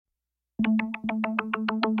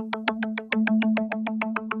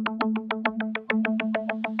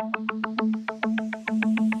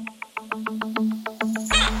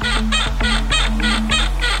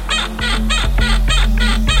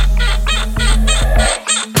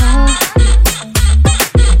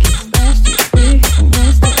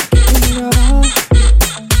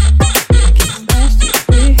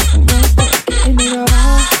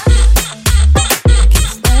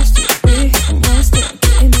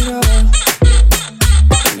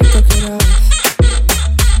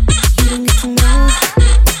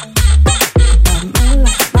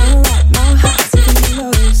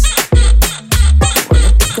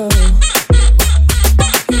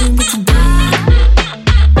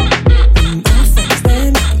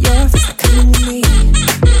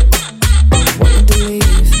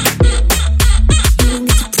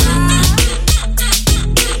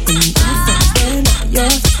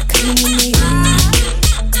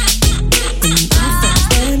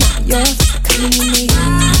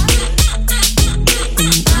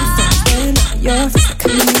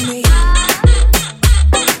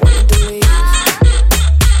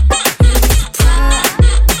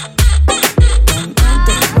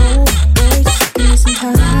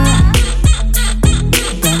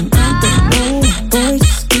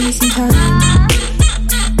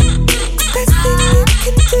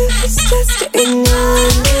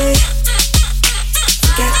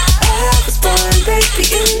baby,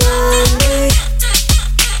 you know me.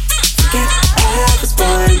 Forget I was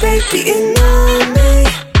born, baby, you know me.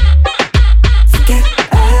 Forget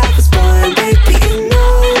I was born, baby, you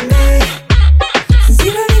know me. Since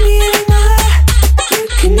you don't need me anymore, you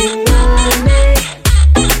can ignore me.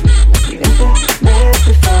 You never met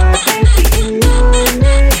before, baby, you know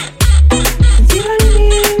me. Since you don't need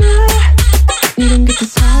me anymore, you don't get to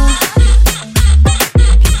talk.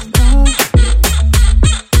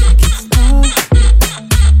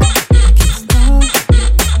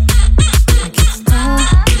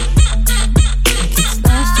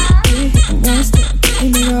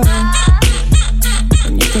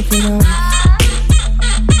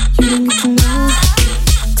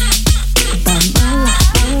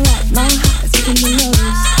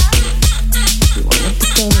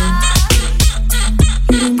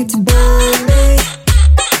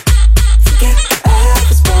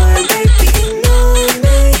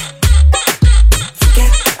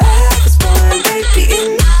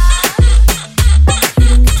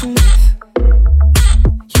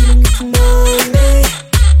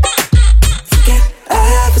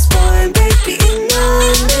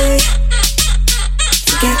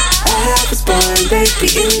 Baby,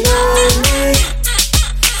 you know me.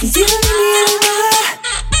 Since you don't need me anymore,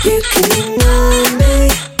 you can